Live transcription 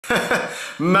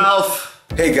MELF.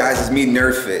 Hey guys, it's me,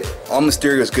 NerdFit. All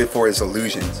Mysterio is good for is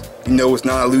illusions. You know what's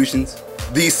not illusions?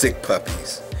 These sick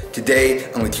puppies. Today,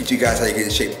 I'm gonna teach you guys how to get in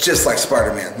shape just like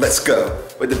Spider-Man. Let's go.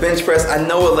 With the bench press, I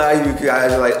know a lot of you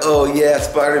guys are like, oh yeah,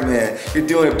 Spider-Man, you're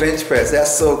doing a bench press,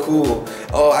 that's so cool.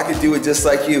 Oh, I could do it just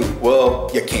like you.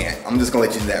 Well, you can't. I'm just gonna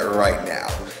let you know that right now.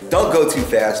 Don't go too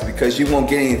fast because you won't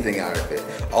get anything out of it.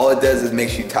 All it does is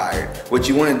makes you tired. What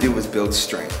you wanna do is build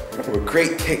strength. With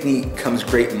great technique comes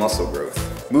great muscle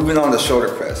growth. Moving on to shoulder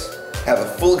press. Have a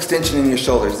full extension in your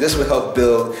shoulders. This will help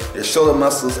build your shoulder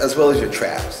muscles as well as your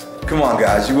traps. Come on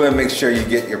guys, you wanna make sure you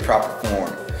get your proper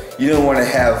form. You don't wanna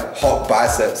have Hulk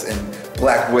biceps and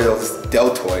Black Widow's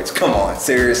deltoids. Come on,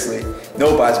 seriously?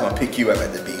 Nobody's gonna pick you up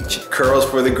at the beach. Curls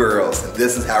for the girls, and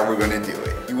this is how we're gonna do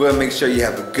it. You wanna make sure you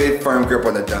have a good firm grip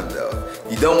on the dumbbell.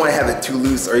 You don't wanna have it too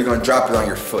loose or you're gonna drop it on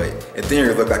your foot, and then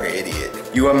you're gonna look like an idiot.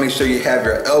 You wanna make sure you have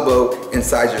your elbow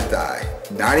inside your thigh.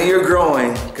 Not in your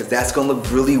groin, because that's gonna look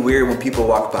really weird when people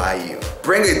walk by you.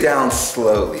 Bring it down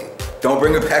slowly. Don't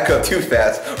bring it back up too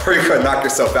fast or you're gonna knock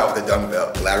yourself out with a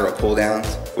dumbbell. Lateral pull downs.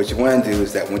 What you wanna do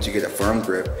is that once you get a firm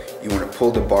grip, you wanna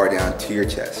pull the bar down to your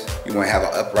chest. You wanna have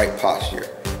an upright posture.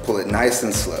 Pull it nice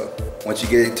and slow. Once you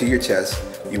get it to your chest,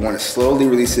 you wanna slowly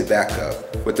release it back up.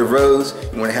 With the rows,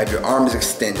 you wanna have your arms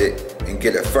extended and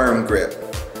get a firm grip.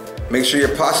 Make sure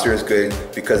your posture is good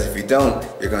because if you don't,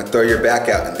 you're gonna throw your back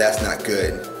out and that's not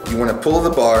good. You wanna pull the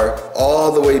bar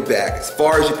all the way back as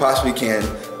far as you possibly can,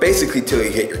 basically till you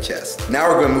hit your chest. Now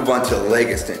we're gonna move on to leg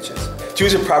extensions.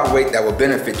 Choose a proper weight that will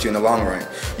benefit you in the long run.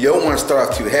 You don't wanna start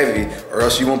off too heavy or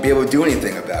else you won't be able to do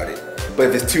anything about it. But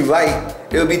if it's too light,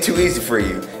 it'll be too easy for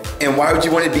you. And why would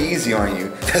you want it to be easy on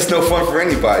you? That's no fun for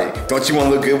anybody. Don't you wanna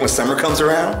look good when summer comes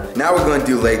around? Now we're gonna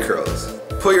do leg curls.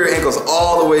 Pull your ankles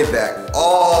all the way back,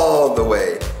 all the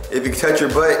way. If you touch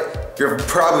your butt, you're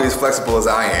probably as flexible as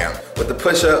I am. With the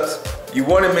push-ups, you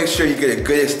wanna make sure you get a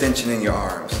good extension in your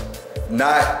arms,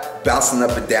 not bouncing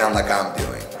up and down like I'm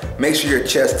doing. Make sure your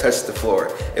chest touches the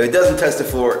floor. If it doesn't touch the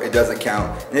floor, it doesn't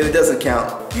count. And if it doesn't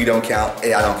count, you don't count,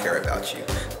 and I don't care about you.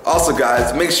 Also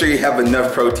guys, make sure you have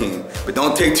enough protein, but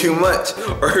don't take too much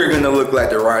or you're gonna look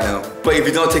like the Rhino. But if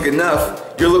you don't take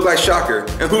enough, you'll look like Shocker,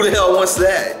 and who the hell wants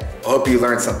that? I hope you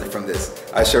learned something from this.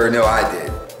 I sure know I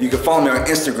did. You can follow me on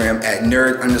Instagram at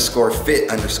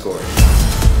nerd_fit_.